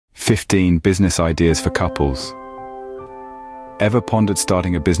15 business ideas for couples. Ever pondered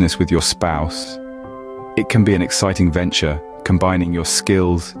starting a business with your spouse? It can be an exciting venture, combining your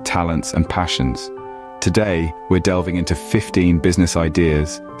skills, talents, and passions. Today, we're delving into 15 business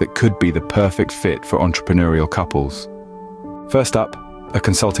ideas that could be the perfect fit for entrepreneurial couples. First up, a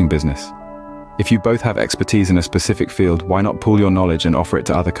consulting business. If you both have expertise in a specific field, why not pool your knowledge and offer it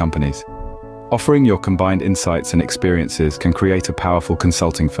to other companies? Offering your combined insights and experiences can create a powerful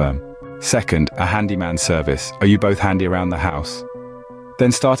consulting firm. Second, a handyman service. Are you both handy around the house?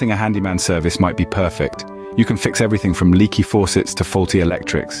 Then starting a handyman service might be perfect. You can fix everything from leaky faucets to faulty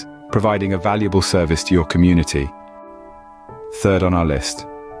electrics, providing a valuable service to your community. Third on our list,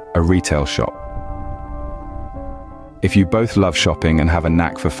 a retail shop. If you both love shopping and have a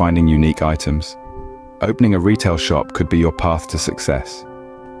knack for finding unique items, opening a retail shop could be your path to success.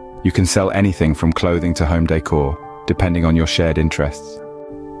 You can sell anything from clothing to home decor, depending on your shared interests.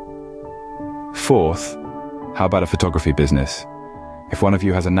 Fourth, how about a photography business? If one of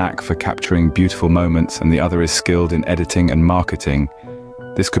you has a knack for capturing beautiful moments and the other is skilled in editing and marketing,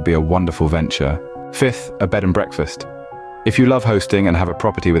 this could be a wonderful venture. Fifth, a bed and breakfast. If you love hosting and have a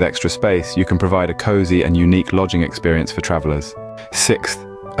property with extra space, you can provide a cozy and unique lodging experience for travelers. Sixth,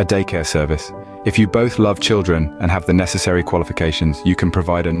 a daycare service. If you both love children and have the necessary qualifications, you can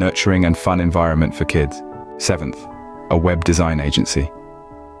provide a nurturing and fun environment for kids. Seventh, a web design agency.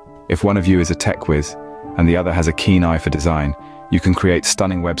 If one of you is a tech whiz and the other has a keen eye for design, you can create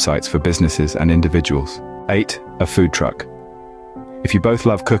stunning websites for businesses and individuals. 8, a food truck. If you both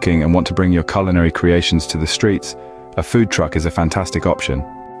love cooking and want to bring your culinary creations to the streets, a food truck is a fantastic option.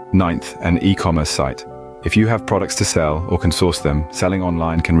 9th, an e-commerce site. If you have products to sell or can source them, selling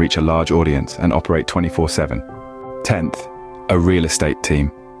online can reach a large audience and operate 24/7. 10th, a real estate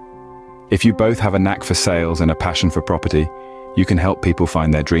team. If you both have a knack for sales and a passion for property, you can help people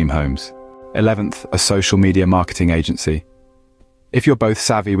find their dream homes. 11th, a social media marketing agency. If you're both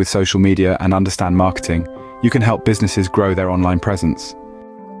savvy with social media and understand marketing, you can help businesses grow their online presence.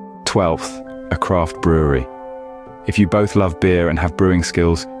 12th, a craft brewery. If you both love beer and have brewing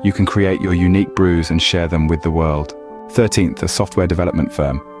skills, you can create your unique brews and share them with the world. 13th, a software development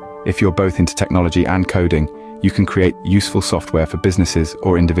firm. If you're both into technology and coding, you can create useful software for businesses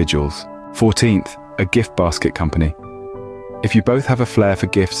or individuals. 14th, a gift basket company. If you both have a flair for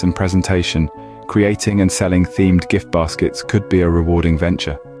gifts and presentation, creating and selling themed gift baskets could be a rewarding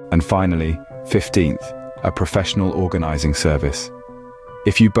venture. And finally, 15th, a professional organizing service.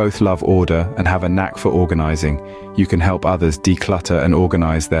 If you both love order and have a knack for organizing, you can help others declutter and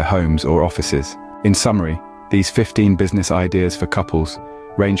organize their homes or offices. In summary, these 15 business ideas for couples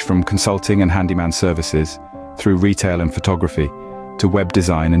range from consulting and handyman services, through retail and photography, to web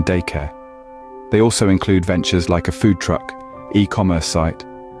design and daycare. They also include ventures like a food truck, e-commerce site,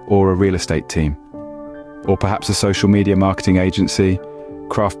 or a real estate team. Or perhaps a social media marketing agency,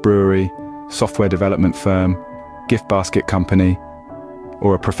 craft brewery, software development firm, gift basket company,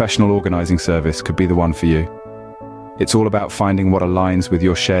 or a professional organizing service could be the one for you. It's all about finding what aligns with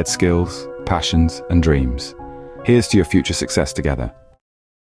your shared skills, passions, and dreams. Here's to your future success together.